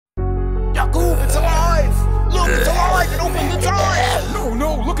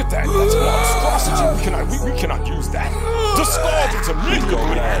yo, look at that. That's monstrosity. We cannot use that. Discard it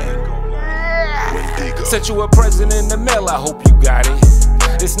immediately. Sent you a present in the mail, I hope you got it.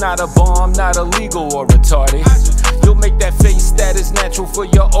 It's not a bomb, not illegal or retarded. You'll make that face that is natural for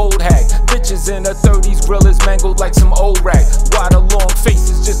your old hack. Bitches in her 30s, grill is mangled like some old rag. Why the long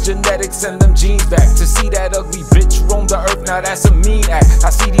faces, just genetics and them genes back. To see that ugly bitch roam the earth, now that's a mean act. I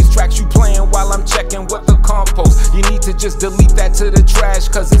see these tracks you playing while I'm checking what the compost. You need to just delete that to the trash,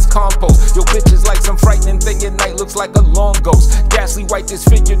 cause it's compost. Your bitch is like some frightening thing at night, looks like a long ghost. Ghastly white,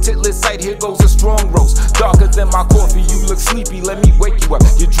 disfigured, tit-less sight, here goes a strong roast. Darker than my coffee, you look sleepy, let me wake you up.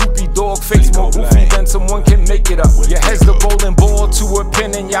 Your droopy dog face more goofy than someone can make it up. Your head's the bowling ball to a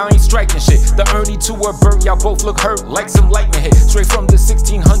pin and y'all ain't striking shit. The Ernie to a Bert, y'all both look hurt like some lightning hit. Straight from the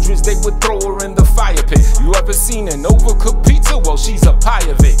 1600s, they would throw her in the fire pit. You ever seen an overcooked pizza? Well, she's a pie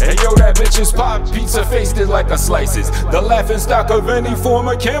of it. Hey yo, that bitch is pop pizza, faced it like a slices. The laughing stock of any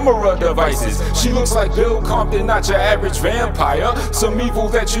former camera devices. She looks like Bill Compton, not your average vampire. Some evil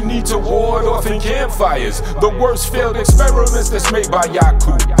that you need to ward off in campfires. The worst failed experiments that's made by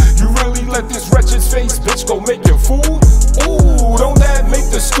Yaku. You really let this wretched face bitch go make your food? Ooh, don't that make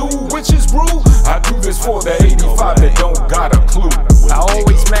the stew witches brew? I do this for the 85 that don't got a clue. I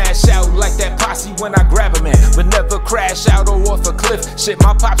always mash out like that posse when I grab a man, but never crash out or off a cliff. Shit,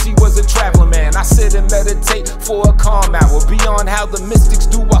 my popsy was a traveling man. I sit and meditate for a calm hour, beyond how the mystics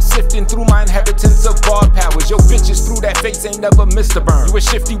do while sifting through my inheritance of bard powers. Yo, bitches through that face ain't never missed a burn. You a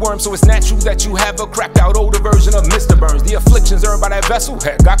shifty worm, so it's natural that you have a cracked out older version of Mr. Burns. The afflictions earned by that vessel,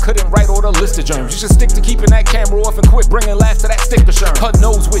 heck, I couldn't write all the list of germs. You should stick to keeping that camera off and quit bringing laughs to that sticker shirt. Her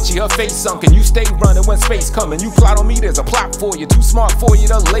nose witchy, her face sunken. You stay running when space coming. You plot on me, there's a plot for you. Too smart for you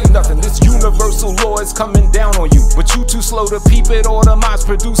to lay nothing. This universal law is coming down on you, but you too slow to peep it. All the mods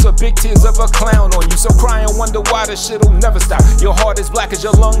produce a big tears of a clown on you. So cry and wonder why the shit'll never stop. Your heart is black as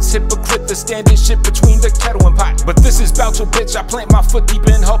your lungs, hypocrite. The standing shit between the kettle and pot. But this is bout your bitch. I plant my foot deep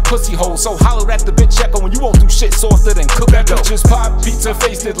in her pussy hole, so holler at the bitch echo when you won't do shit softer than cookie dough. That bitch is pop pizza,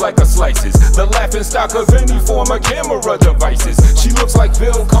 faced it like a slices. The laughing stock of any former camera devices. She looks like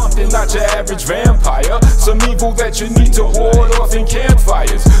Bill Compton, not your average vampire. Some evil that you need to ward off in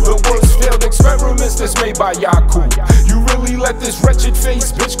campfires. The worst failed experiments that's made by Yaku. You really let this wretched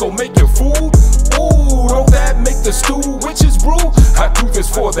face bitch go make your food? Ooh, don't that make the stew witches brew? I do this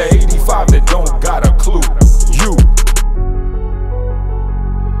for the 85 that don't got